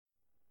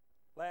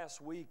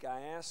Last week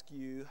I asked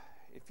you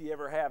if you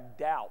ever have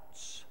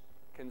doubts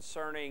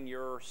concerning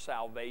your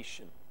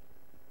salvation.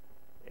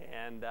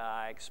 And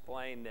I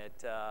explained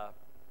that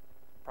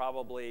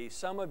probably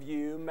some of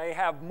you may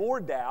have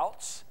more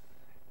doubts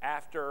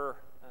after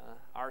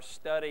our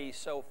study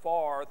so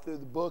far through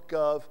the book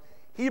of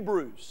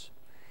Hebrews.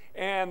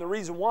 And the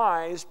reason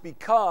why is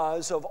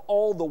because of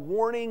all the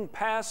warning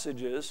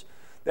passages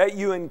that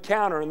you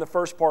encounter in the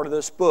first part of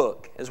this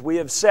book. As we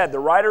have said, the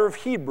writer of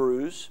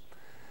Hebrews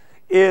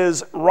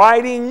is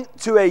writing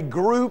to a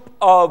group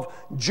of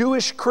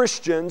Jewish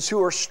Christians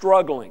who are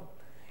struggling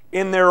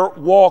in their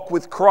walk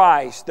with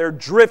Christ. They're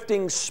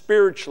drifting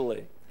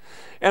spiritually.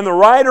 And the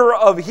writer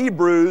of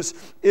Hebrews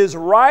is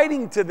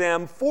writing to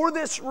them for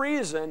this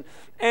reason,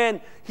 and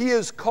he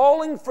is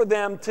calling for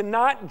them to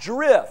not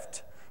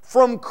drift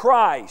from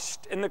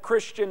Christ in the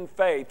Christian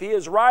faith. He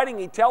is writing,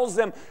 he tells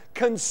them,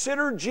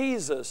 consider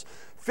Jesus.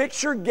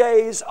 Fix your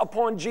gaze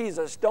upon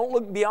Jesus. Don't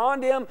look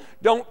beyond Him.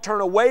 Don't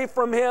turn away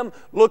from Him.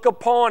 Look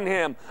upon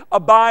Him.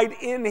 Abide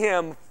in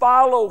Him.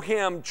 Follow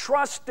Him.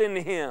 Trust in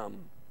Him.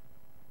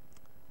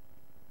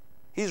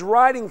 He's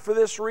writing for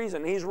this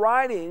reason. He's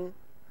writing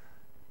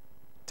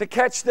to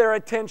catch their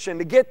attention,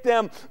 to get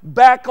them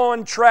back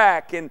on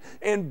track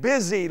and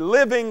busy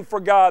living for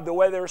God the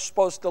way they're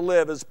supposed to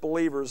live as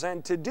believers.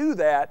 And to do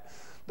that,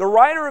 the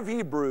writer of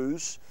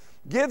Hebrews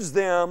gives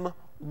them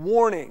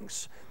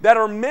warnings that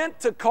are meant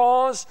to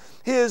cause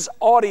his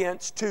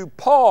audience to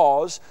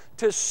pause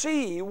to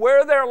see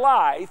where their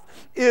life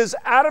is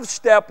out of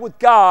step with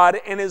God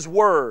and His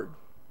Word.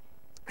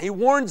 He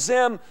warns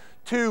them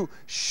to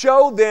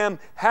show them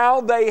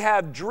how they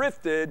have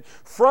drifted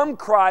from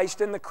Christ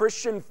and the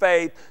Christian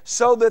faith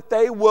so that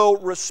they will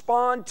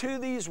respond to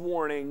these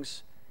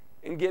warnings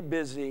and get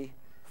busy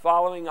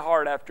following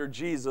hard after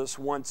Jesus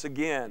once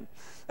again.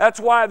 That's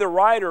why the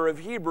writer of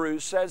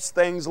Hebrews says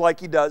things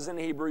like he does in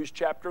Hebrews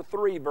chapter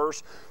 3,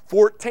 verse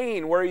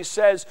 14, where he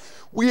says,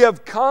 "We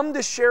have come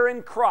to share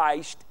in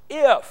Christ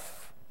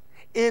if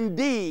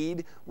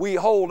indeed we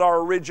hold our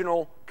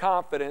original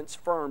confidence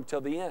firm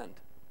till the end."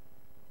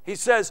 He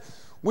says,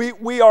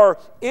 we are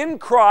in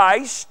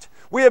Christ,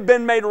 we have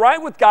been made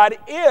right with God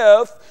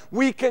if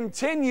we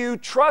continue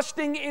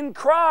trusting in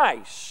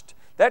Christ.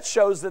 That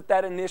shows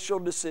that initial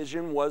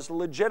decision was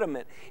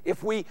legitimate.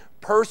 If we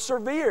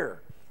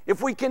persevere,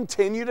 if we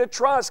continue to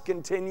trust,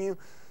 continue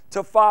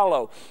to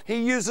follow. He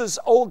uses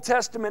Old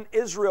Testament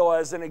Israel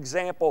as an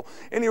example,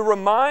 and he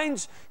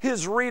reminds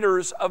his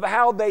readers of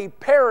how they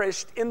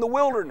perished in the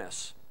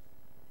wilderness.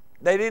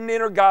 They didn't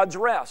enter God's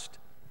rest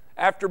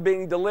after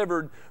being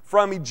delivered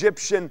from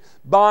Egyptian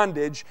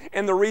bondage,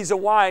 and the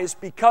reason why is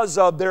because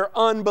of their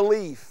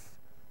unbelief.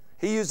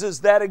 He uses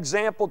that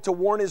example to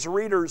warn his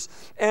readers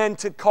and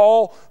to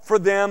call for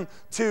them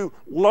to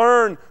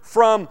learn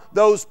from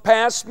those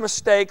past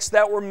mistakes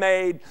that were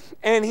made.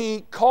 And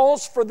he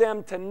calls for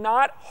them to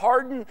not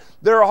harden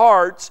their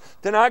hearts,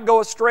 to not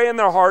go astray in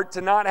their heart, to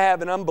not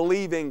have an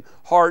unbelieving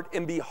heart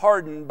and be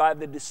hardened by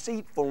the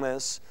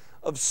deceitfulness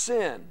of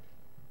sin.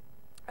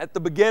 At the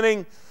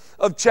beginning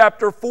of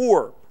chapter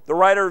 4, the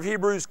writer of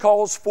Hebrews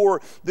calls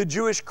for the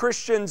Jewish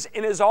Christians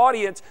in his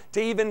audience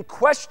to even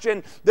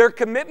question their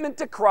commitment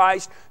to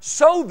Christ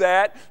so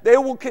that they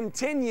will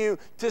continue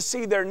to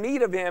see their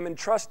need of Him and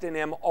trust in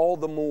Him all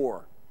the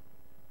more.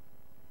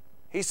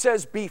 He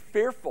says, "Be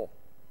fearful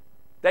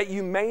that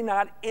you may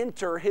not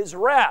enter His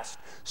rest,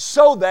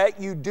 so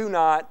that you do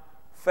not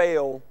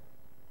fail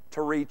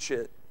to reach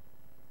it."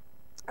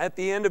 At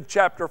the end of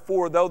chapter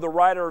 4, though, the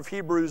writer of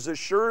Hebrews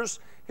assures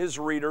his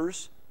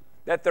readers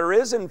that there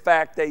is in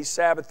fact a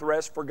Sabbath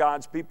rest for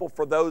God's people,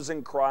 for those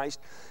in Christ,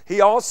 he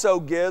also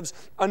gives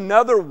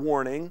another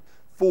warning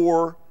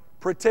for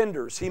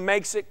pretenders. He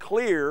makes it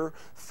clear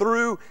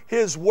through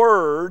His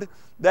Word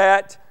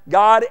that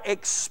God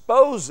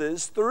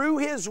exposes through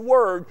His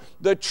Word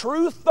the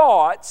true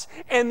thoughts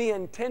and the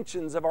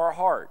intentions of our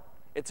heart.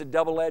 It's a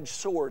double-edged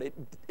sword.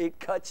 It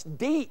cuts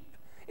deep,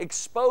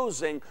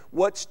 exposing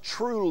what's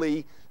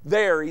truly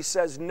there. He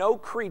says no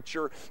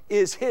creature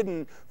is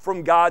hidden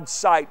from God's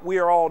sight. We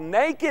are all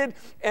naked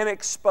and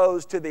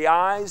exposed to the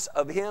eyes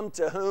of Him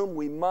to whom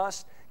we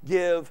must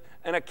give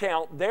an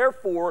account.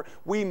 Therefore,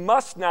 we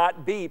must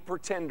not be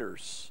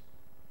pretenders.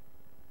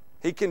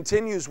 He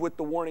continues with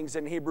the warnings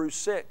in Hebrews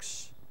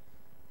 6.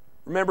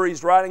 Remember,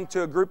 he's writing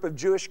to a group of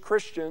Jewish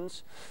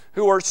Christians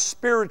who are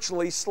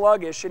spiritually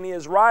sluggish, and he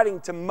is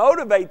writing to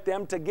motivate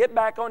them to get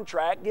back on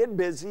track, get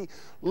busy,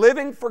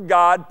 living for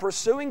God,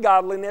 pursuing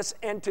godliness,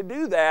 and to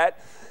do that,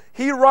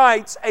 he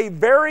writes a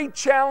very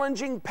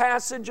challenging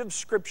passage of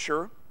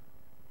Scripture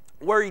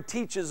where he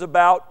teaches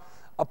about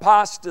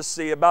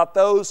apostasy, about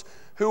those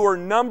who are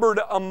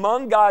numbered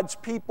among God's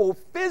people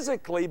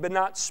physically but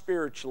not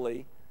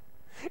spiritually.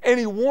 And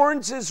he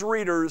warns his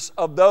readers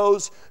of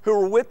those who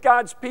are with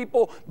God's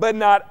people, but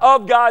not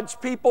of God's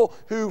people,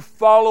 who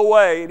fall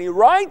away. And he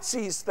writes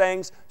these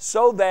things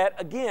so that,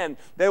 again,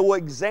 they will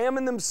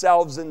examine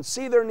themselves and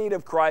see their need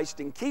of Christ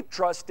and keep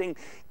trusting,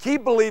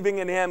 keep believing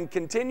in Him,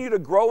 continue to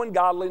grow in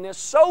godliness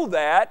so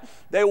that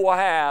they will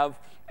have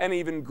an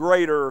even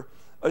greater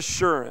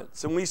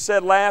assurance. And we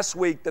said last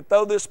week that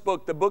though this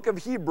book, the book of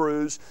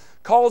Hebrews,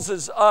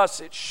 causes us,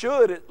 it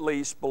should at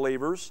least,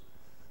 believers,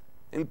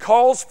 and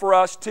calls for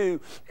us to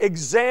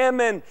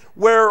examine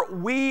where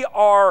we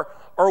are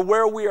or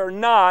where we are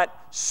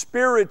not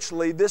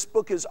spiritually, this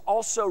book is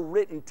also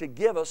written to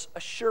give us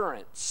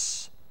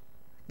assurance.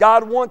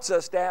 God wants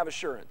us to have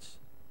assurance.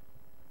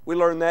 We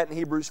learned that in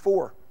Hebrews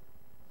 4.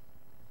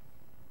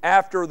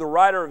 After the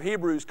writer of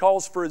Hebrews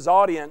calls for his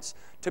audience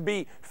to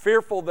be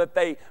fearful that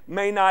they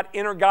may not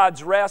enter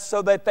God's rest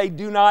so that they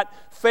do not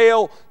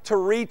fail to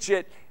reach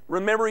it.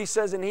 Remember, he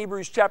says in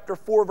Hebrews chapter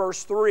 4,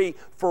 verse 3,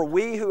 "For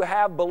we who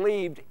have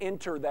believed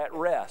enter that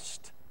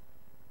rest."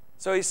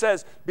 So he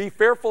says, be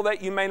fearful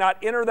that you may not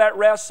enter that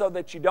rest so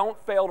that you don't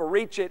fail to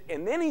reach it.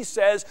 And then he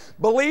says,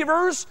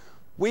 believers,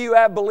 we who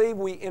have believed,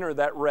 we enter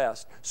that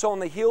rest. So on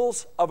the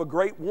heels of a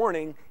great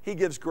warning, he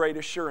gives great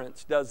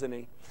assurance, doesn't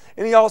he?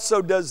 And he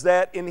also does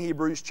that in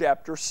Hebrews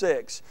chapter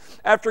 6.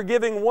 After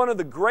giving one of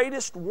the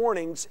greatest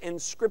warnings in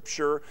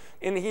Scripture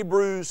in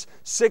Hebrews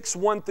 6,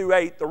 1 through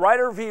 8, the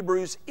writer of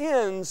Hebrews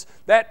ends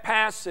that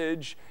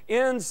passage,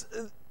 ends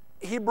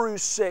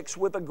Hebrews 6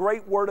 with a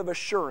great word of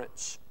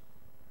assurance.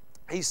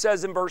 He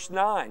says in verse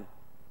 9,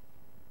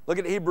 look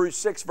at Hebrews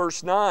 6,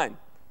 verse 9.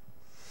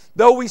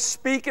 Though we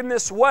speak in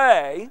this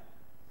way,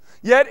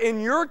 yet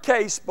in your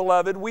case,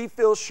 beloved, we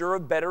feel sure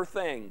of better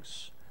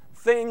things,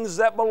 things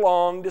that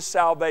belong to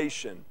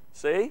salvation.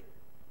 See?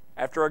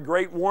 After a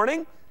great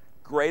warning,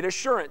 great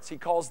assurance. He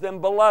calls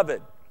them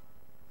beloved.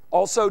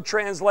 Also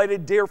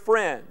translated, dear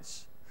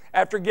friends.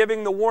 After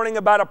giving the warning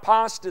about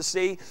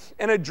apostasy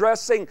and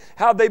addressing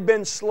how they've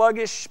been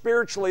sluggish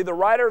spiritually, the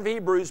writer of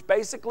Hebrews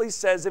basically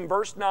says in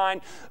verse 9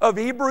 of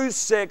Hebrews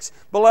 6,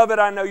 beloved,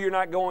 I know you're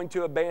not going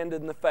to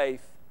abandon the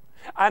faith.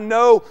 I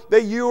know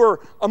that you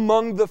are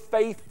among the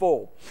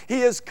faithful.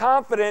 He is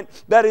confident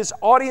that his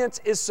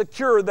audience is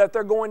secure, that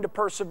they're going to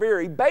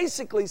persevere. He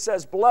basically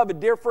says, beloved,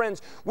 dear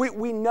friends,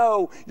 we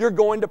know you're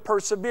going to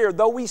persevere.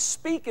 Though we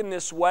speak in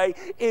this way,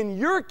 in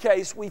your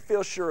case, we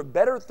feel sure of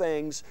better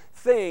things,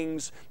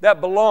 things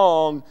that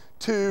belong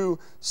to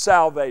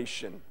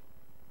salvation.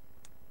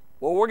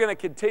 Well, we're going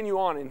to continue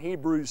on in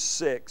Hebrews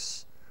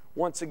 6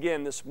 once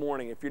again this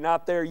morning. If you're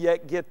not there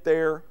yet, get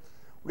there.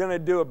 We're going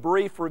to do a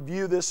brief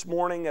review this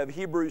morning of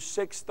Hebrews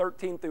 6,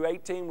 13 through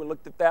 18. We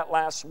looked at that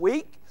last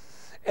week.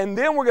 And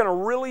then we're going to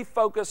really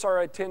focus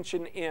our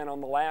attention in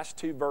on the last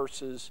two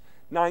verses,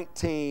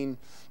 19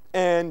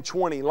 and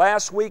 20.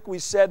 Last week we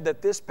said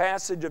that this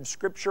passage of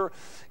Scripture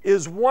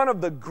is one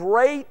of the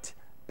great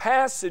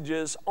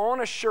passages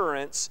on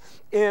assurance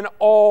in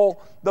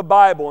all the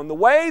Bible. And the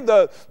way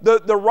the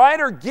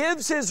writer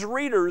gives his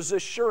readers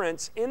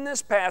assurance in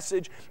this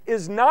passage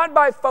is not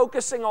by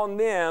focusing on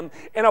them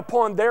and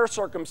upon their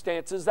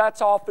circumstances.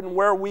 That's often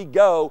where we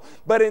go.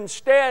 But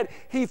instead,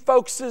 he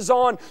focuses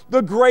on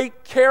the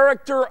great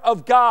character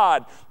of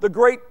God, the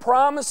great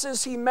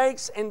promises he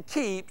makes and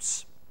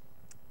keeps,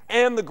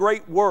 and the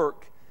great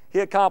work he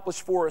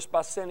accomplished for us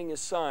by sending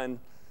his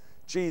Son,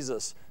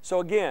 Jesus. So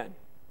again,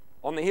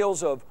 on the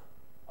heels of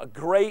a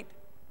great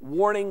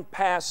warning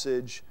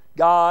passage,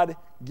 God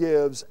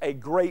gives a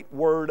great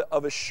word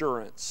of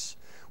assurance.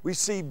 We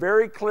see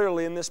very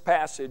clearly in this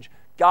passage,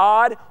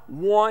 God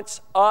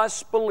wants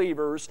us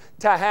believers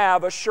to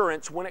have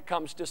assurance when it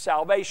comes to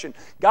salvation.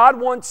 God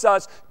wants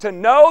us to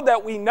know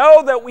that we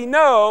know that we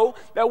know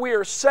that we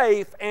are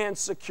safe and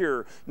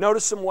secure.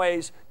 Notice some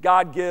ways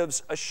God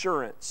gives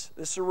assurance.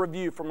 This is a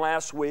review from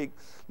last week.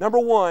 Number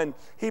one,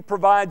 he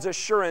provides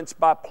assurance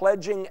by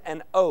pledging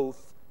an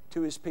oath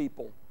to his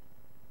people.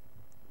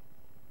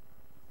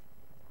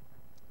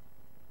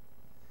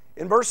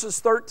 In verses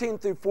 13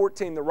 through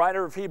 14, the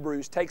writer of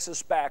Hebrews takes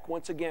us back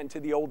once again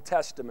to the Old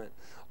Testament,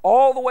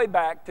 all the way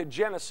back to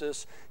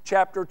Genesis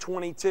chapter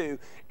 22.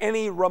 And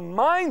he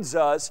reminds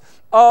us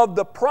of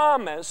the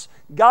promise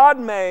God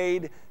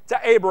made to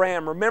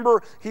Abraham.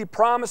 Remember, he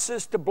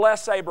promises to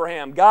bless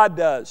Abraham. God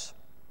does.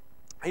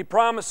 He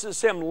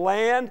promises him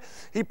land.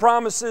 He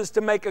promises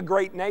to make a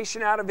great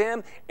nation out of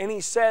him. And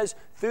he says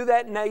through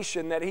that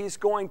nation that he's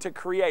going to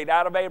create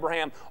out of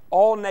Abraham,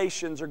 all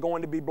nations are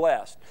going to be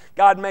blessed.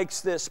 God makes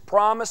this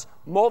promise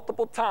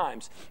multiple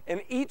times.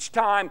 And each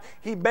time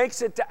he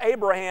makes it to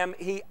Abraham,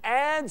 he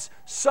adds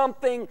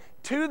something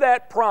to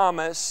that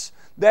promise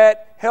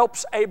that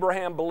helps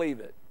Abraham believe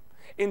it.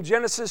 In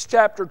Genesis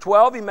chapter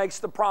 12, he makes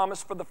the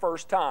promise for the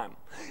first time.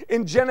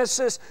 In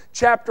Genesis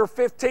chapter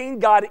 15,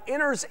 God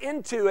enters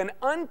into an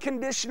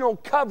unconditional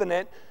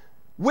covenant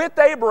with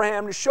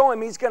Abraham to show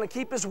him he's going to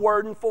keep his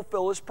word and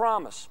fulfill his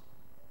promise.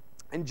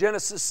 In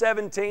Genesis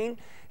 17,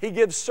 he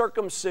gives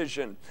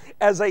circumcision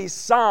as a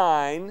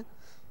sign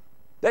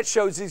that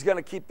shows he's going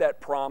to keep that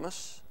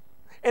promise.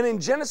 And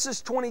in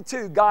Genesis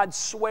 22, God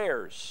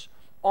swears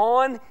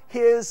on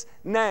his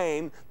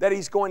name that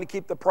he's going to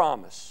keep the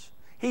promise.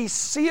 He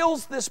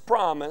seals this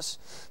promise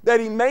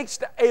that he makes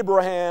to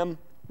Abraham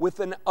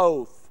with an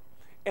oath.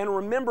 And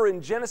remember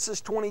in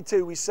Genesis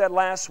 22, we said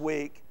last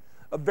week,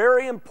 a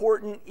very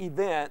important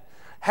event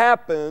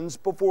happens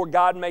before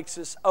God makes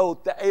this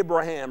oath to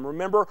Abraham.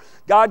 Remember,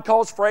 God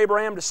calls for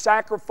Abraham to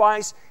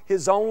sacrifice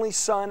his only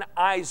son,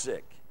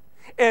 Isaac.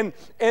 And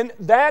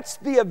that's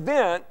the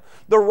event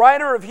the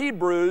writer of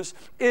Hebrews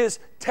is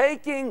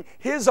taking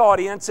his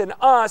audience and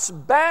us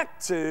back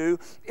to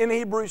in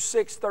Hebrews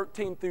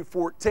 6:13 through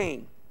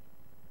 14.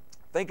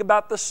 Think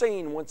about the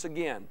scene once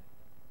again.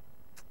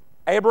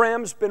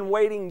 Abraham's been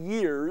waiting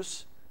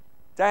years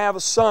to have a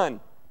son,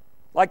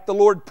 like the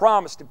Lord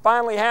promised. It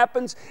finally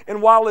happens,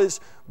 and while his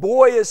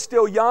boy is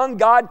still young,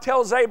 God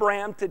tells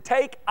Abraham to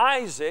take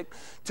Isaac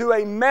to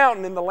a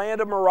mountain in the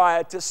land of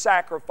Moriah to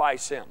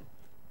sacrifice him.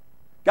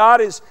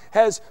 God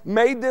has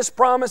made this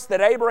promise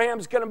that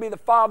Abraham's going to be the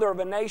father of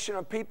a nation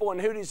of people,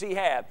 and who does he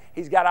have?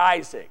 He's got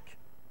Isaac.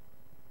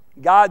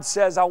 God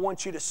says, I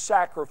want you to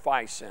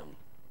sacrifice him.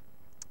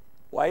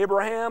 Well,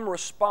 Abraham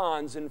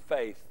responds in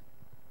faith.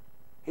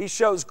 He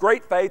shows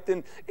great faith,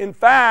 and in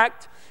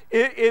fact,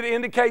 it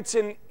indicates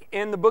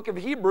in the book of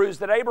Hebrews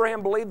that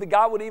Abraham believed that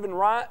God would even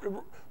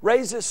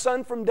raise his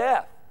son from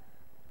death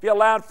if he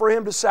allowed for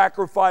him to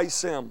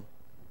sacrifice him.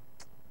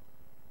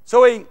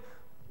 So he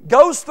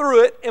goes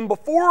through it, and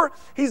before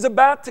he's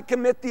about to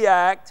commit the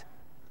act,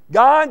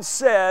 God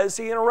says,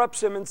 he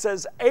interrupts him and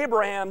says,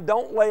 Abraham,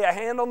 don't lay a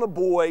hand on the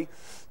boy.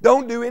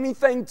 Don't do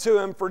anything to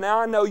him, for now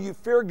I know you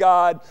fear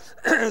God,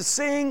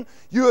 seeing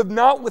you have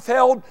not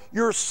withheld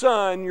your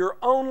son, your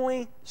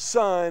only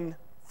son,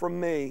 from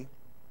me.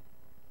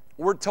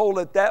 We're told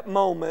at that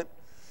moment,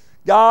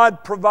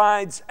 God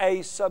provides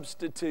a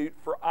substitute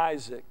for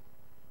Isaac.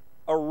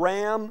 A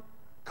ram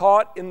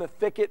caught in the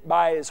thicket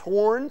by his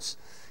horns.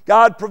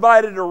 God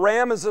provided a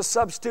ram as a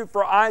substitute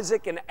for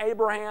Isaac, and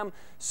Abraham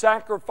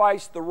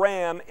sacrificed the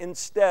ram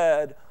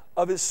instead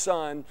of his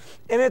son.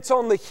 And it's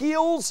on the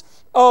heels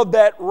of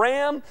that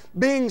ram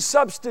being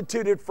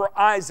substituted for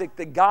Isaac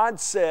that God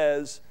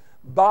says,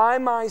 by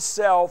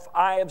myself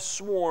I have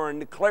sworn,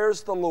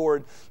 declares the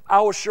Lord,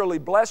 I will surely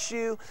bless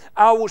you,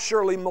 I will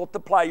surely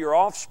multiply your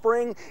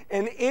offspring,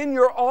 and in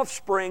your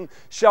offspring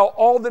shall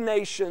all the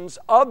nations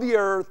of the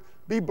earth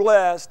be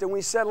blessed. And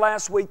we said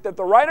last week that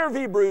the writer of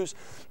Hebrews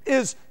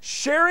is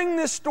sharing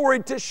this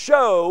story to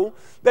show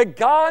that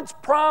God's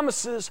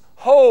promises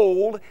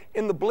hold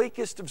in the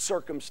bleakest of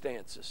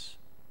circumstances.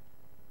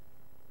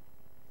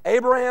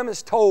 Abraham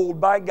is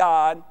told by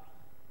God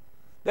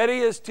that he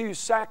is to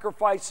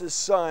sacrifice his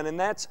son, and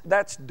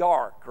that's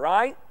dark,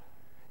 right?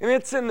 And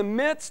it's in the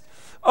midst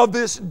of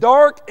this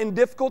dark and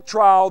difficult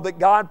trial that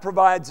God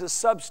provides a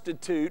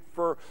substitute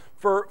for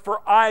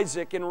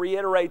Isaac and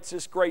reiterates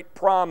this great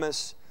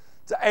promise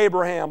to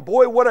Abraham.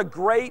 Boy, what a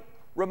great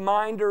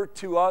reminder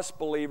to us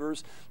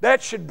believers.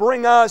 That should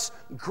bring us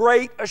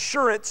great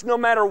assurance no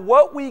matter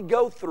what we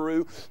go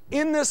through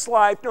in this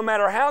life, no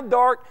matter how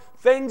dark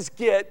things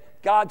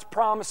get, God's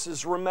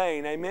promises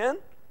remain. Amen?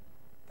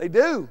 They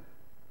do.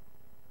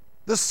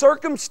 The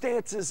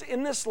circumstances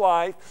in this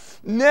life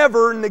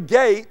never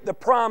negate the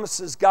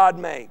promises God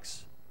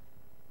makes.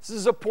 This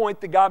is a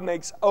point that God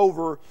makes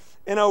over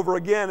and over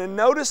again. And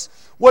notice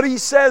what he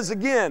says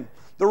again.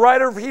 The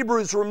writer of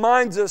Hebrews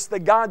reminds us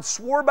that God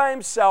swore by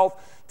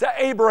himself to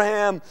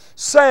Abraham,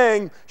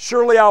 saying,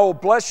 surely I will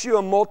bless you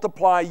and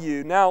multiply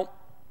you. Now,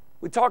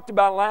 we talked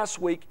about last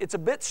week, it's a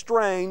bit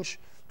strange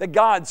that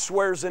God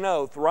swears an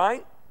oath,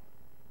 right?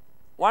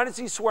 Why does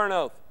he swear an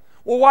oath?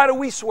 Well, why do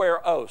we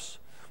swear oaths?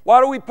 Why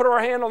do we put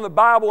our hand on the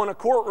Bible in a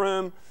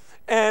courtroom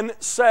and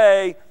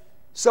say,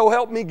 so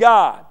help me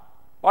God?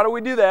 Why do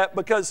we do that?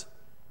 Because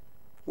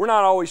we're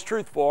not always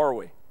truthful, are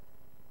we?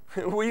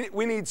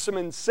 We need some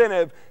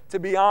incentive to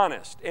be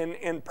honest.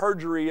 And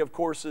perjury, of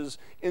course, is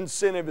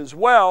incentive as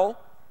well.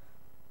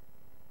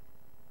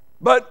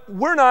 But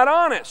we're not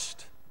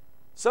honest.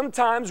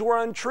 Sometimes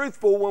we're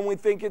untruthful when we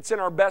think it's in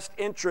our best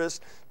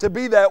interest to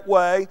be that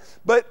way.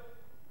 But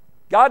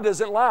God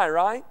doesn't lie,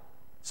 right?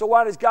 So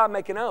why does God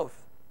make an oath?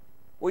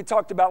 We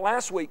talked about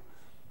last week.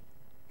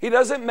 He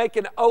doesn't make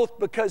an oath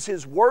because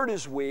his word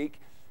is weak.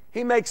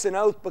 He makes an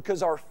oath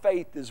because our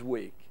faith is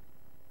weak.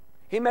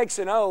 He makes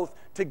an oath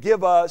to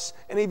give us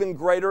an even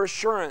greater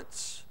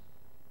assurance.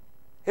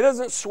 He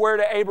doesn't swear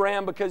to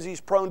Abraham because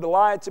he's prone to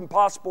lie. It's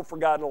impossible for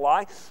God to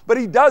lie. But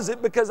he does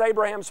it because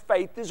Abraham's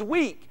faith is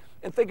weak.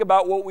 And think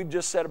about what we've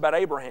just said about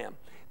Abraham.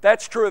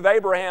 That's true of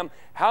Abraham.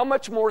 How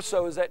much more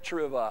so is that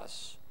true of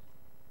us?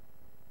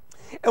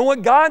 And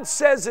what God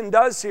says and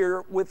does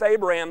here with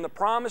Abraham, the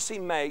promise he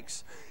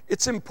makes,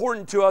 it's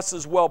important to us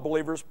as well,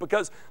 believers,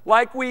 because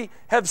like we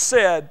have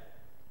said,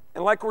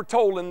 and like we're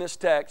told in this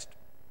text,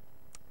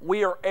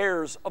 we are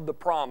heirs of the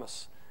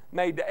promise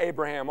made to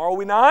Abraham. Are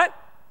we not?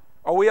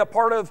 Are we a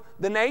part of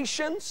the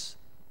nations?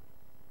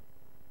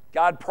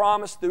 God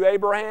promised through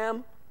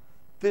Abraham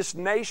this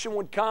nation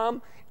would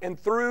come, and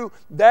through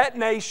that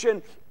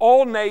nation,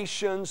 all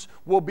nations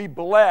will be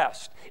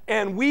blessed.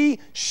 And we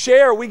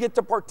get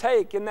to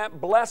partake in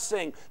that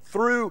blessing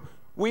through,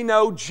 we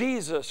know,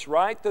 Jesus,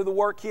 right? Through the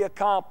work he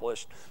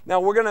accomplished. Now,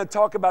 we're going to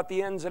talk about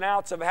the ins and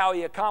outs of how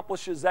he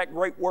accomplishes that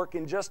great work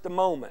in just a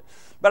moment.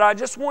 But I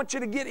just want you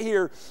to get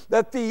here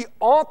that the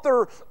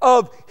author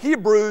of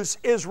Hebrews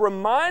is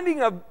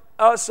reminding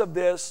us of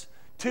this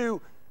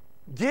to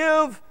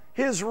give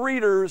his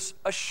readers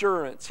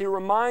assurance. He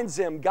reminds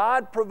them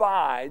God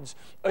provides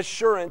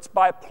assurance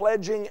by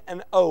pledging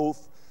an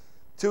oath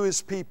to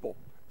his people.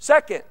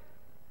 Second,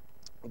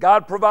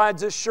 God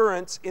provides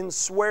assurance in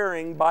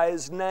swearing by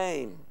his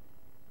name.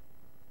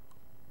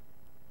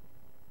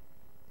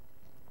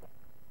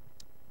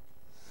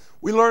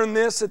 We learn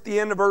this at the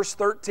end of verse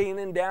 13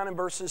 and down in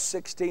verses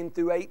 16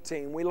 through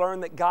 18. We learn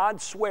that God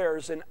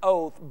swears an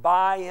oath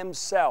by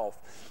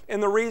himself.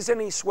 And the reason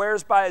he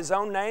swears by his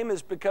own name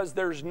is because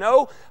there's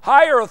no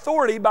higher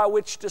authority by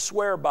which to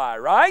swear by,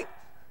 right?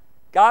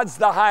 God's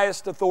the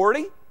highest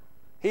authority.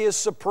 He is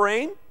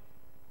supreme,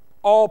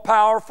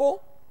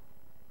 all-powerful,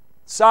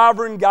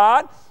 sovereign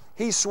God.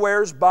 He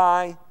swears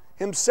by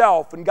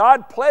himself. And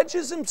God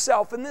pledges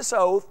himself in this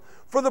oath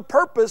for the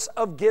purpose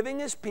of giving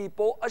his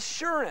people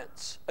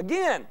assurance.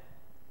 Again,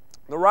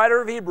 the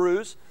writer of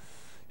Hebrews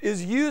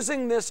is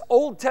using this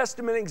Old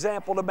Testament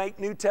example to make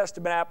New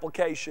Testament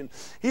application.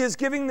 He is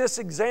giving this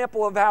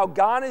example of how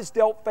God has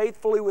dealt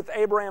faithfully with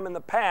Abraham in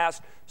the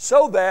past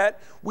so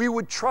that we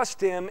would trust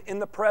him in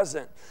the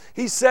present.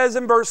 He says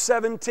in verse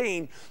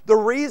 17, the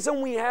reason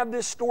we have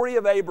this story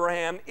of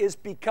Abraham is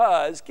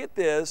because, get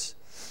this,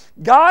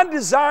 God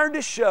desired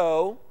to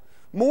show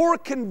more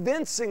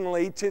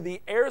convincingly to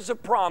the heirs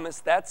of promise,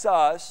 that's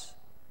us,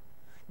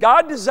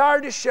 God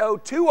desired to show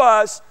to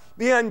us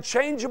the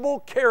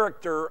unchangeable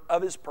character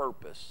of his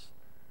purpose.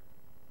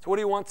 That's what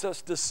he wants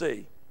us to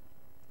see.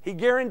 He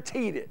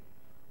guaranteed it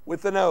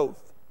with an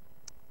oath.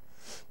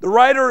 The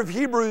writer of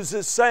Hebrews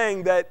is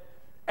saying that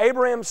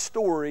Abraham's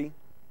story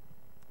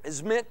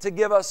is meant to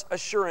give us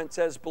assurance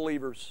as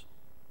believers.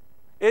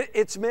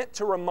 It's meant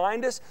to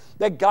remind us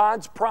that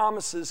God's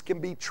promises can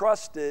be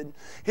trusted.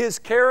 His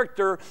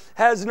character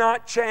has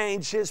not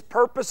changed. His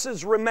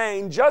purposes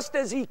remain. Just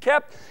as he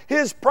kept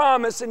his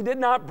promise and did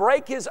not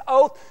break his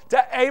oath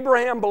to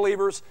Abraham,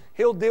 believers,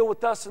 he'll deal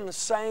with us in the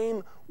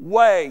same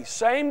way.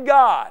 Same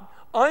God,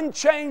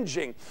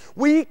 unchanging.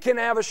 We can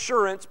have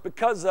assurance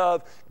because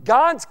of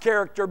God's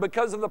character,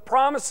 because of the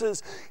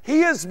promises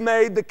he has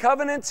made, the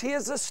covenants he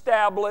has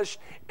established,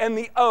 and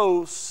the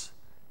oaths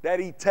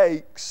that he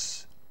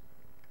takes.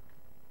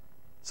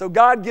 So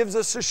God gives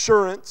us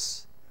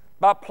assurance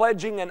by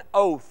pledging an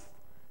oath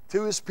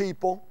to his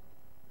people.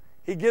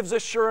 He gives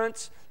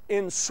assurance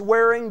in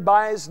swearing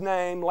by his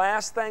name.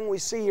 Last thing we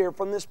see here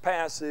from this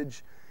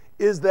passage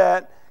is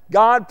that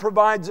God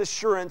provides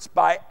assurance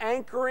by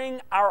anchoring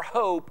our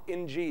hope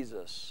in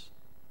Jesus.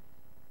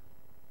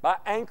 By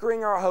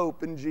anchoring our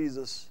hope in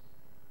Jesus.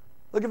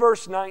 Look at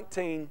verse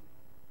 19.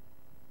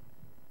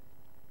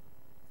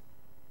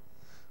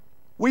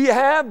 We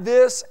have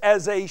this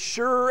as a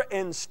sure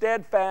and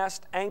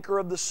steadfast anchor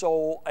of the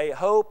soul, a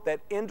hope that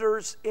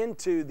enters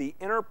into the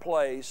inner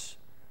place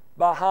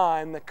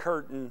behind the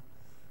curtain.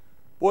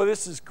 Boy,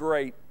 this is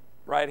great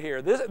right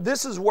here.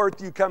 This is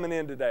worth you coming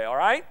in today, all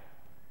right?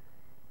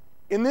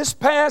 In this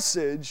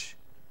passage,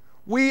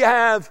 we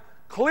have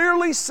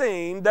clearly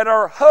seen that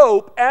our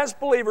hope as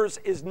believers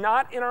is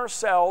not in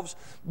ourselves,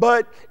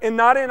 and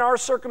not in our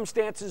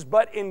circumstances,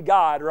 but in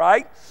God,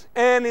 right?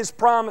 And his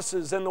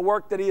promises and the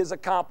work that he has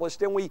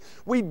accomplished. And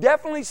we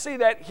definitely see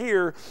that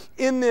here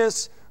in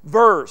this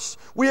verse.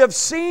 We have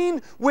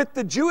seen with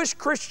the Jewish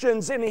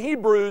Christians in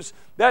Hebrews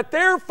that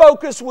their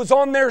focus was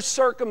on their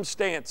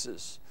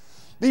circumstances.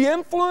 The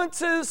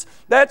influences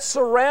that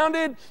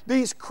surrounded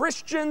these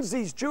Christians,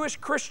 these Jewish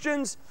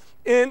Christians,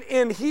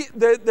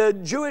 the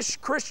Jewish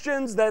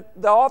Christians that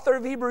the author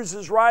of Hebrews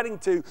is writing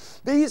to,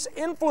 these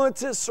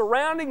influences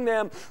surrounding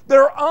them,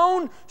 their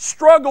own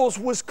struggles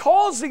was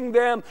causing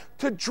them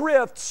to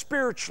drift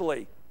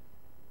spiritually.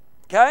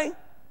 Okay?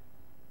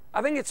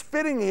 I think it's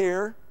fitting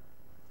here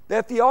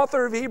that the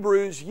author of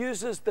Hebrews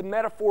uses the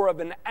metaphor of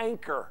an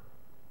anchor.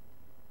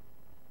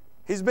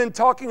 He's been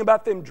talking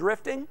about them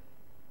drifting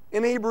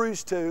in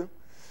Hebrews 2.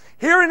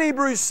 Here in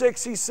Hebrews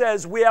 6, he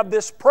says, we have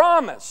this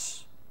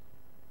promise.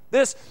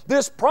 This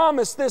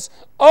promise, this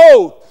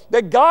oath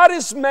that God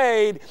has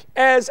made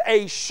as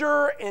a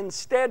sure and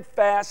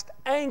steadfast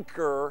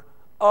anchor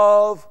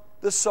of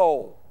the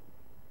soul.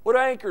 What do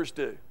anchors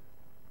do?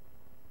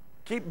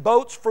 Keep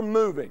boats from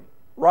moving,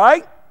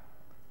 right?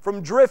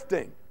 From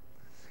drifting.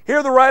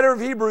 Here the writer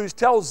of Hebrews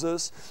tells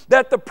us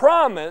that the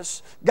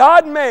promise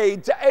God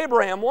made to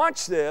Abraham,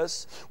 watch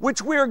this,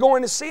 which we are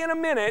going to see in a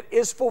minute,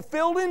 is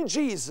fulfilled in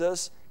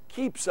Jesus,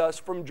 keeps us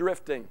from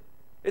drifting.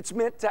 It's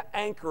meant to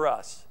anchor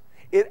us.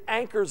 It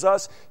anchors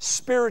us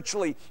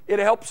spiritually. It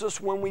helps us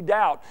when we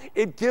doubt.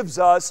 It gives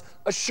us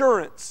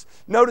assurance.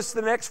 Notice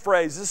the next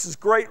phrase. This is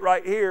great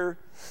right here.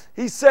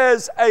 He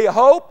says, a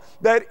hope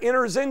that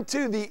enters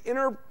into the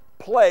inner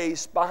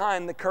place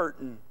behind the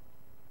curtain.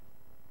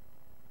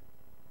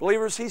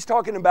 Believers, he's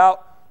talking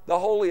about the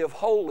Holy of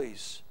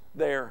Holies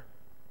there.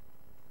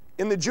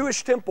 In the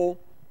Jewish temple,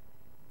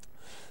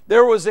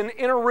 there was an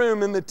inner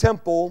room in the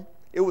temple.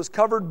 It was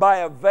covered by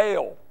a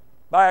veil,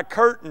 by a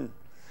curtain.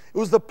 It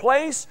was the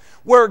place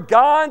where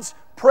God's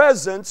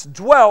presence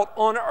dwelt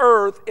on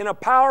earth in a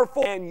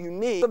powerful and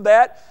unique of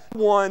that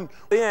one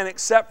in,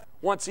 except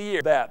once a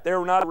year. That they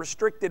were not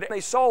restricted.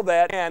 They saw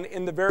that, and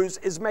in the very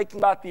is making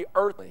about the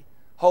earthly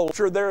hope.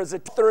 Sure, there is a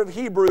author of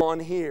Hebrews on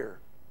here.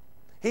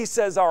 He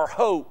says our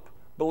hope,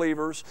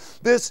 believers,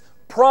 this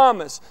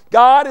promise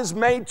God has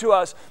made to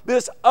us,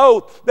 this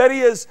oath that He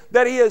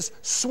has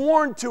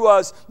sworn to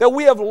us, that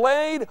we have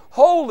laid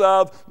hold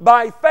of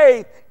by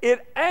faith,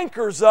 it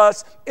anchors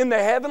us in the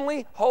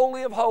heavenly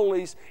holy of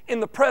holies, in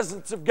the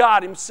presence of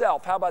God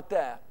Himself. How about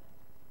that?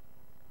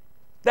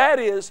 That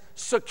is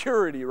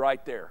security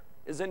right there,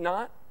 is it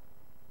not?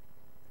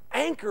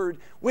 Anchored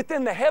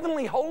within the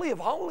heavenly holy of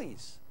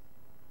holies.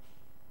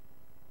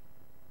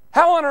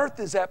 How on earth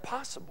is that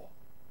possible?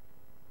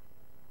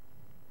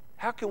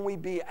 How can we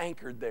be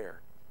anchored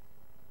there?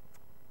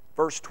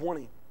 Verse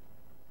 20.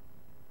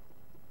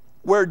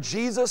 Where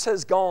Jesus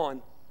has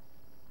gone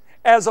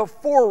as a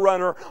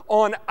forerunner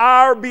on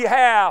our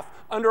behalf.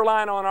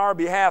 Underline on our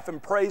behalf,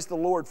 and praise the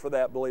Lord for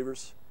that,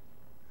 believers.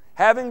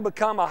 Having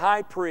become a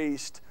high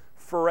priest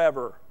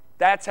forever.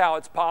 That's how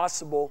it's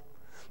possible.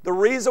 The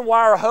reason why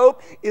our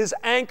hope is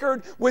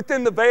anchored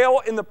within the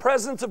veil in the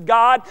presence of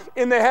God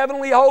in the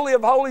heavenly holy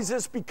of holies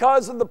is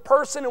because of the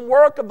person and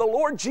work of the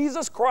Lord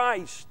Jesus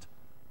Christ.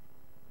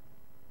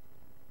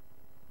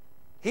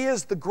 He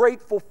is the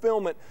great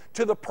fulfillment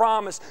to the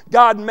promise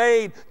God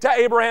made to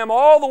Abraham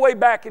all the way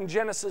back in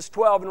Genesis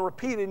 12 and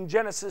repeated in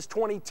Genesis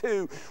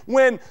 22.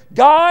 When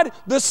God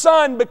the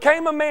Son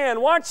became a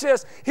man, watch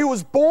this, He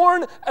was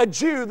born a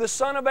Jew, the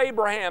son of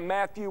Abraham,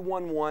 Matthew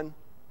 1:1.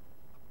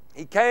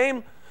 He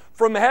came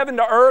from heaven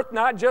to earth,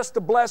 not just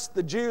to bless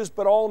the Jews,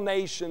 but all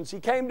nations. He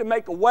came to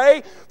make a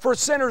way for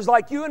sinners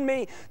like you and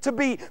me to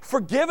be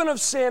forgiven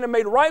of sin and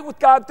made right with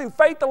God through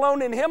faith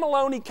alone in Him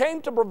alone. He came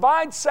to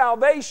provide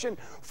salvation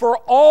for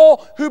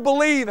all who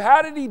believe.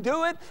 How did He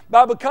do it?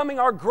 By becoming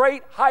our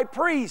great high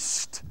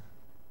priest.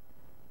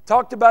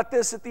 Talked about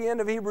this at the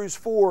end of Hebrews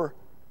 4.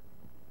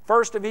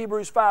 First of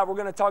Hebrews 5. We're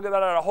going to talk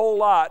about it a whole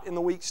lot in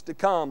the weeks to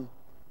come.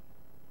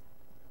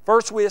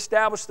 First, we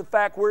establish the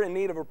fact we're in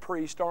need of a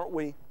priest, aren't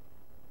we?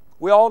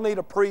 We all need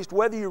a priest.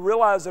 Whether you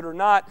realize it or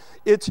not,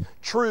 it's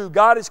true.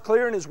 God is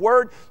clear in His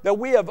Word that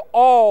we have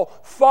all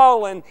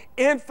fallen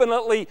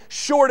infinitely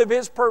short of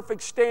His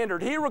perfect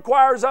standard. He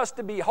requires us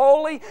to be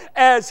holy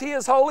as He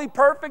is holy,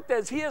 perfect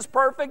as He is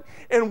perfect,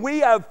 and we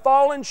have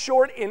fallen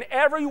short in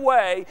every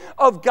way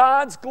of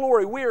God's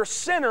glory. We are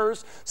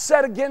sinners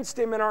set against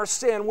Him in our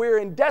sin. We are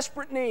in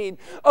desperate need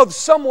of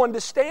someone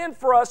to stand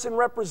for us and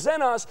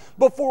represent us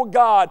before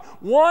God.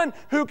 One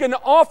who can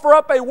offer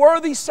up a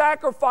worthy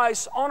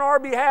sacrifice on our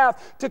behalf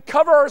to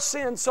cover our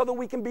sins so that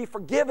we can be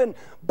forgiven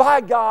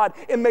by God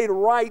and made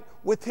right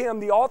with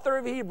Him. The author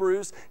of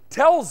Hebrews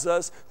tells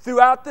us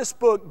throughout this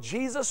book,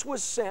 Jesus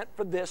was sent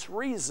for this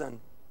reason.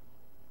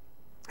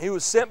 He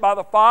was sent by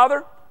the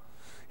Father.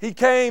 He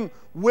came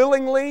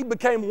willingly,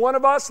 became one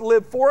of us,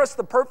 lived for us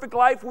the perfect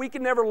life we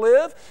can never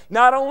live.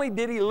 Not only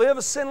did He live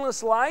a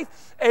sinless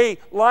life, a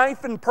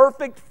life in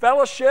perfect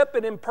fellowship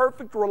and in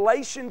perfect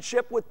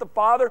relationship with the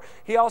Father,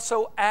 He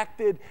also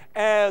acted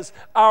as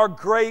our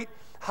great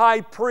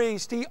high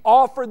priest. He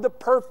offered the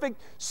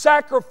perfect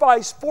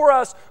sacrifice for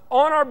us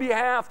on our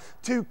behalf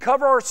to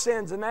cover our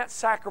sins, and that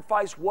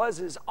sacrifice was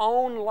His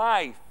own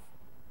life.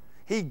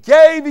 He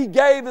gave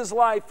His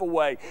life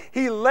away.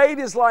 He laid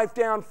His life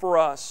down for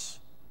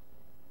us.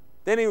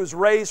 Then He was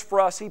raised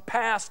for us. He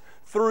passed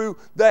through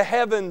the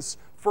heavens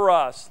for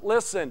us.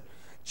 Listen,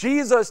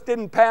 Jesus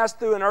didn't pass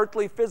through an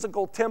earthly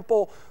physical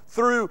temple,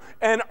 through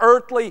an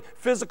earthly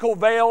physical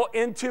veil,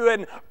 into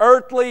an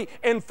earthly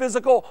and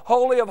physical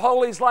holy of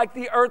holies like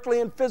the earthly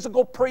and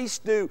physical priests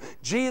do.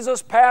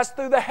 Jesus passed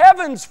through the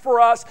heavens for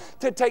us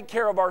to take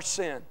care of our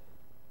sin.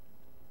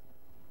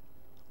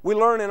 We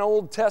learn in the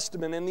Old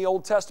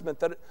Testament,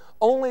 that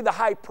only the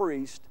high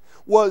priest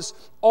was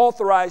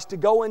authorized to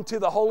go into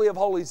the Holy of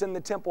Holies in the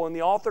temple. And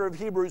the author of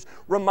Hebrews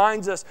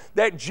reminds us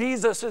that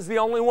Jesus is the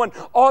only one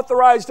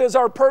authorized as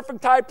our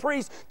perfect high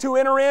priest to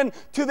enter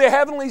into the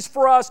heavenlies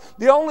for us.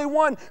 The only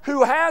one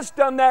who has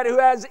done that, who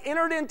has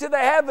entered into the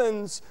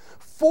heavens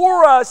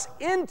for us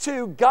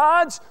into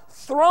God's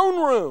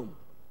throne room.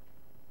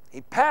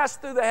 He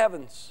passed through the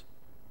heavens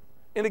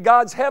into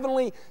God's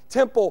heavenly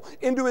temple,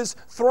 into His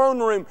throne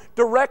room,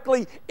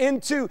 directly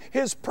into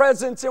His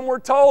presence. And we're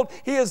told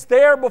He is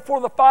there before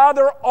the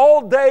Father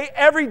all day,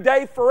 every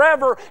day,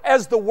 forever,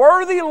 as the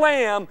worthy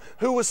Lamb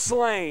who was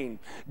slain.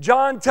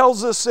 John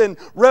tells us in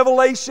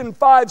Revelation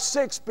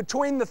 5:6,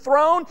 between the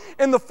throne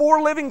and the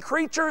four living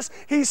creatures,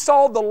 He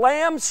saw the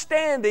Lamb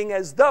standing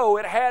as though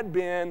it had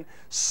been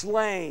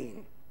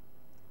slain.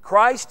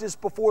 Christ is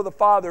before the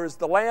Father as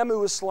the Lamb who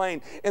was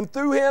slain. And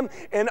through Him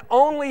and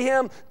only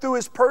Him, through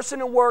His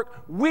person and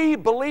work, we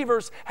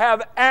believers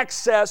have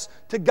access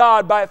to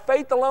God. By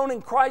faith alone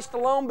in Christ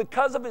alone,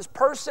 because of His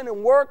person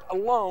and work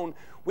alone,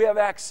 we have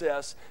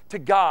access to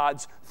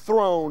God's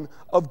throne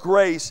of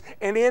grace.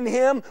 And in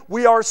Him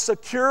we are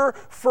secure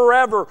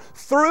forever.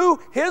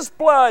 Through His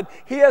blood,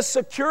 He has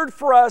secured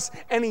for us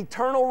an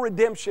eternal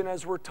redemption,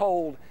 as we're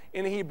told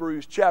in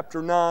Hebrews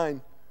chapter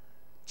 9.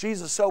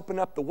 Jesus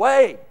opened up the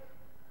way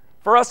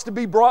for us to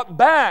be brought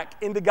back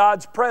into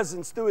God's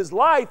presence through His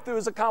life, through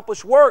His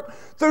accomplished work,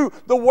 through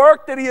the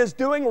work that He is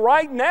doing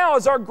right now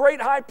as our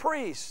great high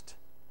priest.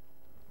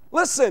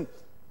 Listen,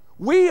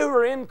 we who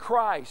are in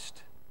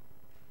Christ,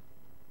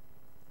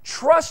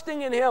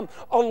 trusting in Him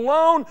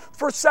alone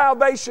for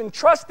salvation,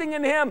 trusting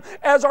in Him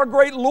as our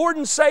great Lord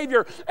and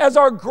Savior, as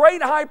our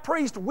great high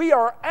priest, we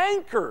are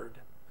anchored,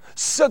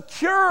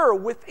 secure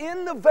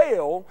within the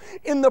veil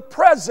in the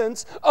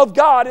presence of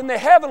God in the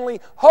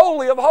heavenly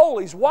holy of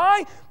holies.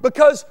 Why?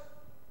 Because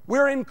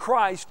we're in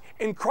Christ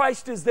and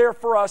Christ is there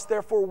for us,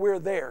 therefore we're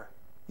there.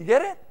 You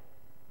get it?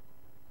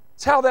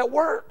 That's how that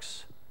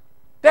works.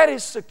 That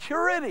is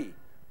security,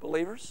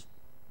 believers.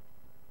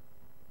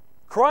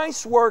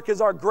 Christ's work as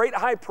our great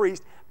high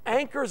priest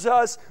anchors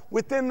us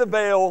within the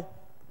veil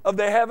of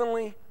the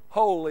heavenly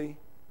holy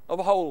of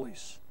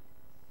holies.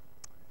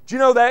 Do you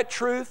know that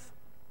truth?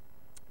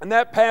 And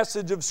that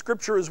passage of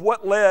Scripture is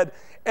what led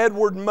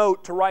Edward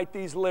Mote to write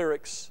these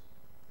lyrics.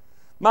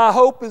 My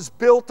hope is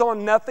built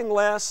on nothing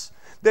less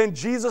than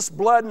Jesus'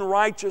 blood and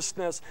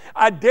righteousness.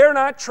 I dare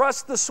not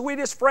trust the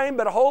sweetest frame,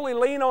 but wholly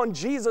lean on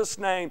Jesus'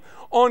 name.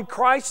 On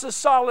Christ the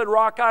solid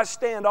rock I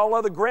stand. All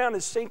other ground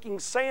is sinking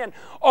sand.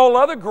 All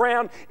other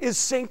ground is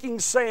sinking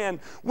sand.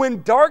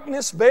 When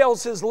darkness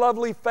veils His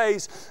lovely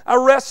face, I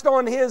rest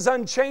on His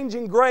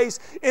unchanging grace.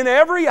 In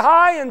every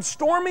high and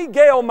stormy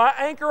gale, my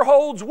anchor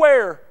holds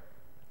where?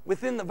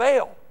 Within the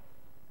veil.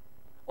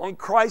 On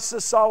Christ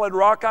the solid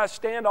rock I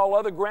stand. All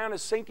other ground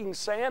is sinking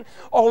sand.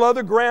 All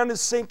other ground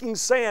is sinking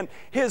sand.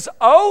 His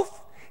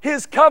oath,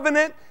 His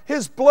covenant,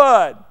 His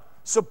blood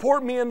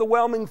support me in the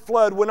whelming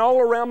flood. When all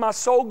around my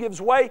soul gives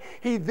way,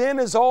 He then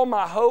is all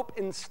my hope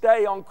and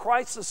stay. On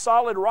Christ the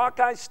solid rock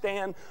I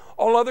stand.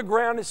 All other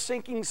ground is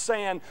sinking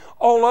sand.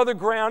 All other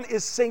ground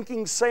is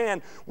sinking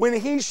sand. When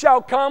He shall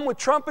come with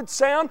trumpet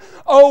sound,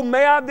 oh,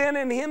 may I then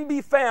in Him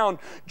be found,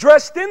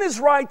 dressed in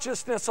His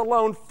righteousness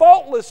alone,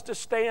 faultless to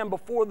stand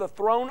before the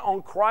throne.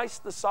 On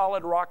Christ the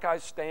solid rock I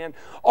stand.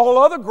 All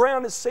other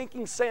ground is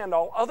sinking sand.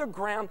 All other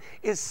ground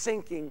is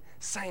sinking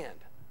sand.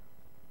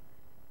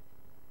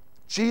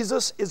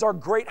 Jesus is our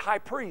great high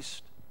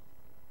priest,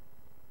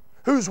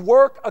 whose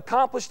work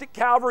accomplished at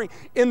Calvary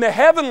in the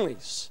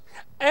heavenlies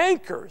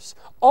anchors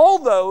all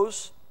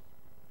those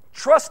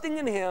trusting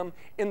in Him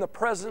in the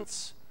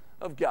presence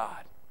of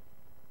God.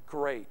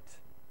 Great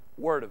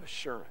word of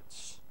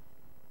assurance.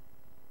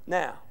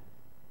 Now,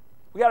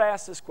 we got to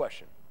ask this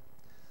question.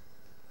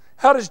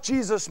 How does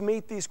Jesus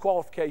meet these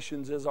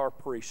qualifications as our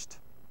priest?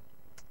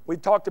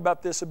 We've talked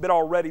about this a bit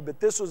already, but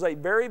this was a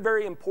very,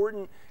 very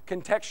important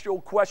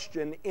contextual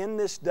question in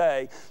this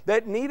day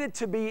that needed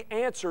to be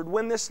answered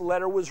when this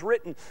letter was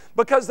written,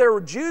 because there were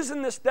Jews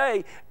in this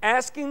day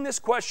asking this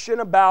question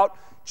about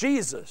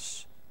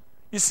Jesus.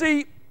 You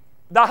see,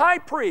 the high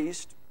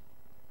priest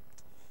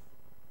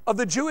of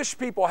the Jewish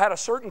people had a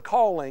certain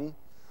calling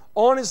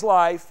on his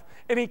life,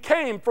 and he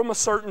came from a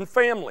certain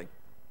family.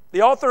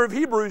 The author of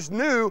Hebrews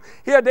knew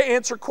he had to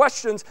answer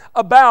questions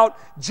about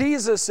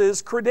Jesus'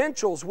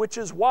 credentials, which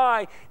is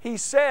why he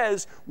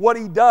says what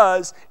he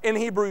does in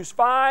Hebrews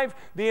 5,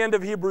 the end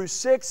of Hebrews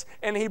 6,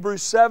 and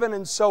Hebrews 7,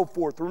 and so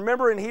forth.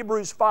 Remember in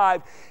Hebrews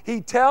 5, he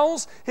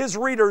tells his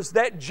readers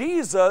that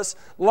Jesus,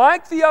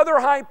 like the other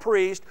high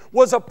priest,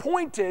 was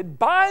appointed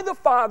by the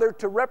Father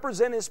to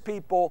represent His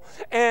people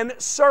and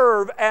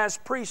serve as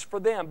priest for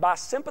them by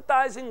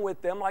sympathizing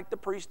with them like the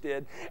priest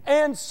did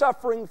and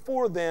suffering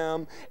for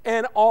them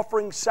and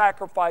offering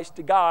sacrifice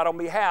to God on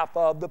behalf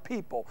of the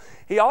people.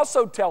 He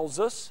also tells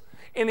us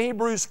in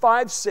Hebrews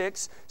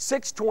 5:6,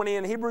 6:20,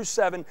 and Hebrews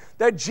 7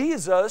 that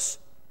Jesus,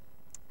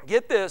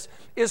 get this,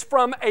 is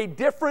from a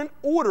different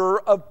order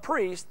of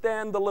priest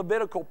than the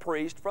Levitical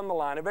priest from the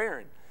line of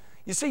Aaron.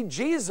 You see,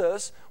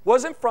 Jesus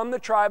wasn't from the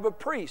tribe of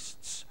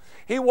priests.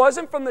 He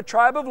wasn't from the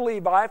tribe of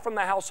Levi, from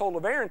the household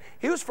of Aaron.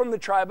 He was from the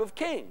tribe of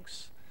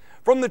kings,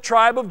 from the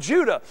tribe of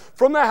Judah,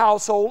 from the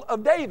household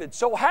of David.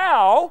 So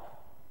how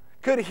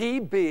could he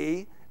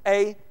be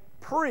a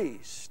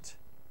priest?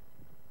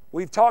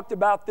 We've talked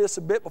about this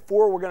a bit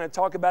before. We're going to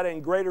talk about it in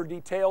greater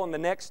detail in the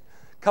next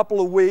couple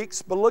of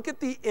weeks. But look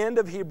at the end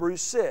of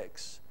Hebrews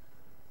 6.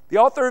 The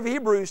author of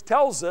Hebrews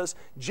tells us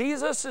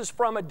Jesus is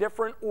from a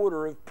different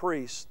order of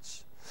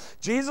priests.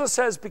 Jesus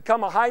has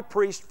become a high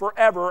priest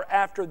forever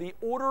after the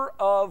order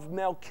of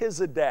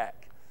Melchizedek.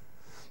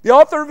 The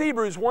author of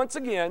Hebrews, once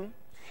again,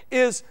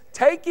 is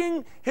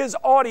taking his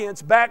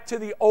audience back to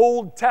the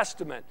Old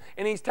Testament.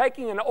 And he's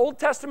taking an Old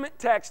Testament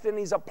text and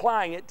he's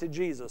applying it to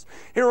Jesus.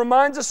 He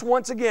reminds us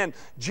once again,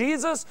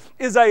 Jesus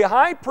is a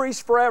high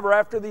priest forever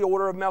after the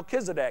order of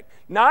Melchizedek.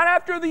 Not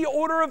after the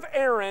order of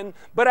Aaron,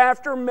 but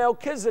after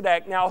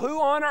Melchizedek. Now,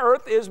 who on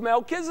earth is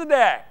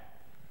Melchizedek?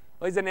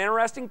 Well, he's an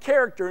interesting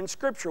character in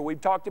Scripture.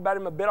 We've talked about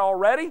him a bit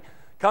already.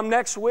 Come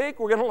next week,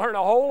 we're going to learn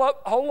a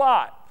whole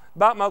lot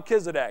about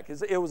Melchizedek.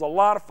 It was a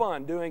lot of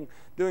fun doing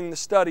the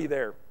study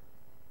there.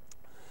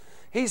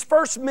 He's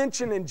first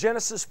mentioned in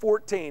Genesis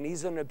 14.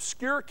 He's an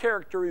obscure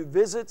character who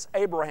visits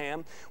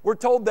Abraham. We're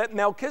told that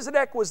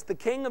Melchizedek was the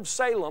king of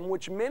Salem,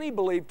 which many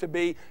believe to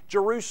be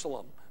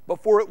Jerusalem.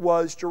 before it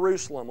was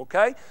Jerusalem,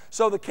 okay?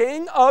 So the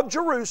king of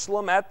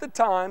Jerusalem at the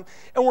time,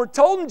 and we're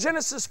told in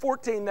Genesis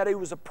 14 that he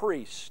was a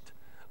priest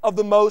of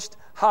the Most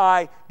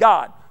High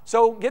God.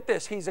 So get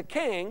this, he's a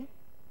king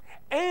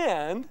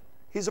and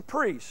he's a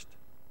priest.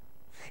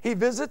 He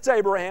visits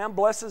Abraham,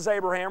 blesses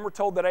Abraham. We're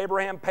told that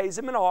Abraham pays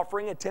him an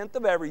offering, a tenth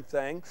of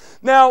everything.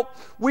 Now,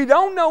 we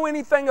don't know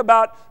anything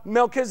about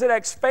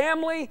Melchizedek's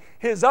family,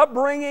 his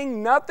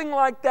upbringing, nothing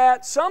like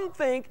that. Some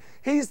think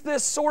he's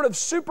this sort of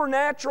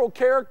supernatural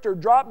character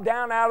dropped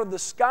down out of the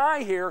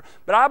sky here,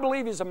 but I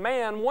believe he's a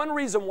man. One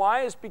reason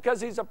why is because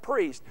he's a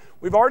priest.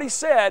 We've already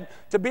said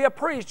to be a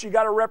priest, you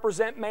got to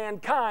represent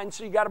mankind,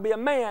 so you got to be a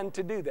man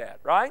to do that,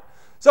 right?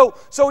 So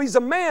he's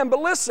a man, but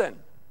listen.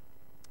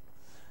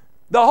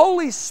 The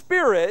Holy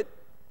Spirit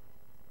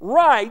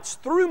writes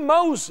through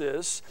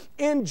Moses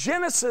in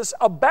Genesis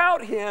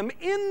about him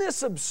in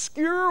this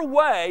obscure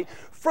way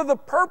for the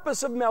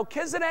purpose of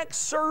Melchizedek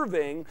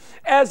serving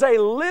as a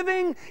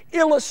living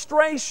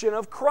illustration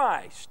of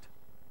Christ.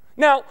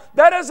 Now,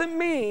 that doesn't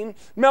mean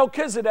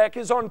Melchizedek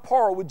is on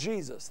par with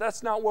Jesus.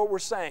 That's not what we're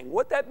saying.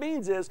 What that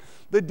means is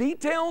the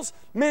details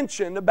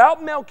mentioned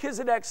about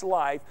Melchizedek's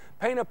life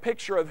paint a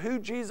picture of who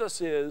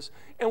Jesus is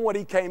and what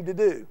he came to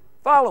do.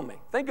 Follow me.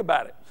 Think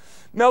about it.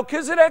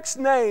 Melchizedek's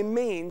name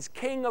means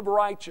King of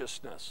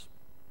Righteousness.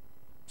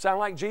 Sound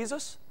like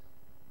Jesus?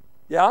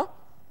 Yeah?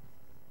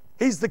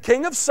 He's the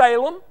King of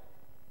Salem,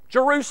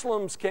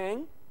 Jerusalem's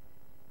king.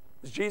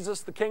 Is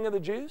Jesus the King of the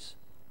Jews?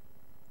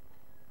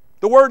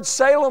 The word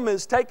Salem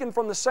is taken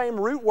from the same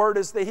root word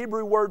as the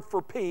Hebrew word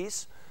for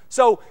peace.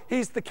 So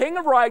he's the King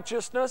of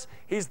Righteousness.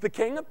 He's the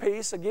King of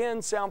Peace.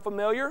 Again, sound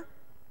familiar?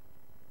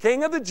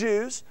 King of the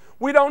Jews.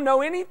 We don't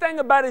know anything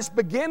about his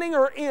beginning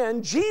or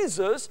end.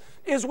 Jesus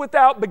is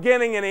without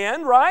beginning and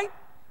end, right?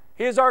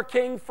 He is our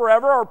king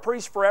forever, our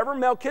priest forever.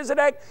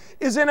 Melchizedek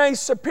is in a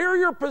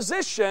superior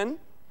position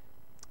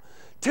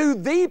to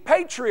the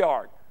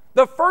patriarch,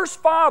 the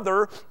first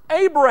father,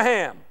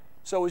 Abraham.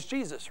 So is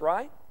Jesus,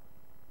 right?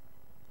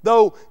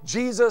 Though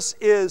Jesus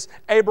is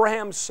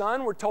Abraham's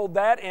son, we're told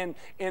that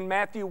in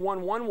Matthew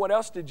 1:1. What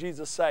else did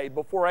Jesus say?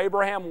 Before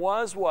Abraham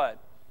was what?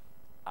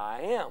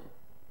 I am.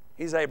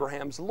 He's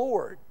Abraham's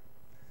Lord.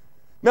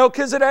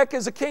 Melchizedek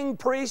is a king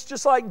priest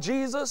just like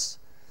Jesus.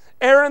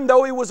 Aaron,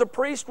 though he was a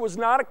priest, was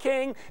not a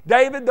king.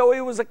 David, though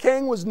he was a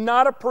king, was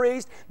not a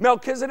priest.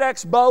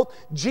 Melchizedek's both.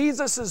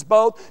 Jesus is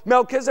both.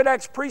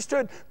 Melchizedek's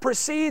priesthood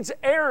precedes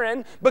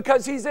Aaron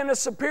because he's in a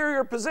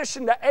superior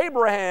position to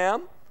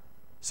Abraham.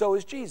 So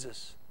is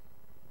Jesus.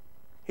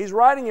 He's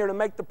writing here to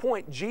make the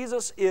point.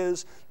 Jesus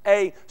is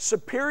a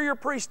superior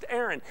priest to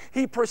Aaron.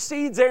 He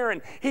precedes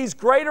Aaron. He's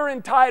greater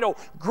in title,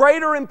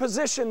 greater in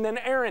position than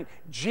Aaron.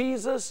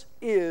 Jesus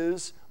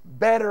is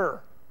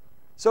better.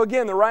 So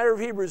again, the writer of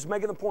Hebrews is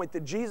making the point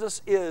that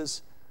Jesus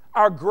is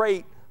our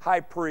great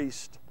high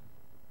priest.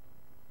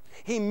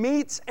 He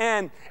meets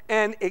and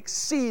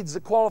exceeds the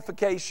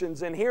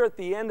qualifications. And here at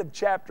the end of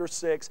chapter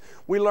 6,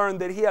 we learn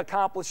that he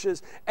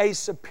accomplishes a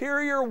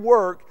superior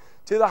work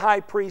to the high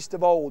priest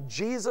of old.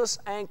 Jesus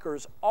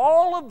anchors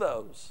all of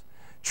those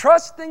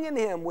trusting in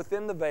him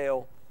within the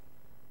veil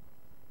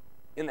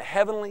in the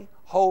heavenly,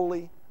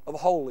 holy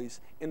of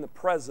holies in the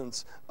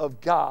presence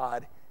of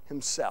God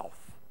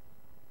himself.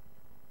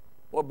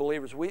 Well,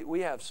 believers,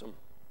 we have some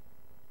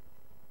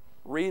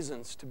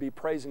reasons to be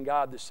praising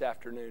God this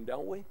afternoon,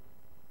 don't we?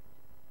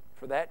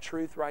 For that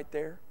truth right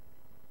there.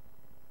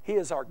 He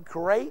is our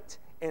great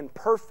and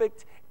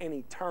perfect and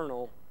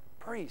eternal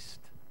priest.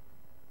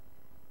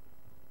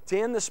 To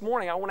end this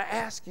morning, I want to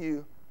ask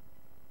you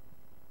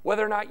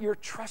whether or not you're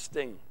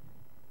trusting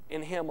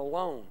in him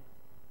alone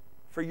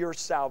for your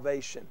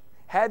salvation.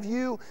 Have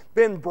you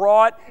been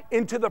brought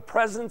into the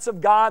presence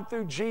of God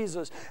through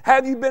Jesus?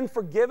 Have you been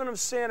forgiven of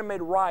sin and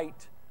made right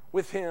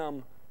with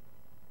him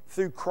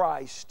through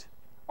Christ?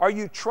 Are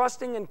you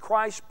trusting in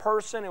Christ's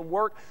person and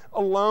work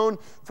alone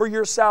for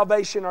your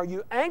salvation? Are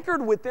you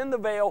anchored within the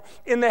veil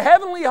in the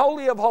heavenly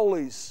holy of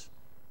holies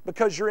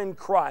because you're in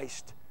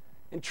Christ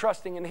and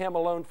trusting in him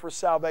alone for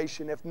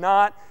salvation? If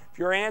not, if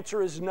your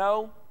answer is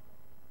no,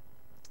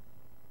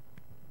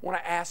 I want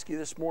to ask you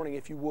this morning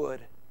if you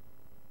would.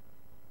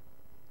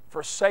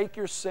 Forsake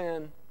your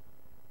sin,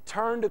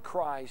 turn to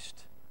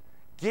Christ,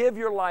 give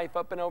your life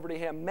up and over to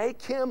him.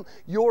 Make him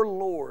your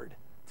Lord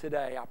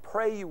today. I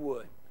pray you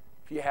would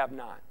if you have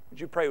not. Would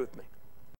you pray with me?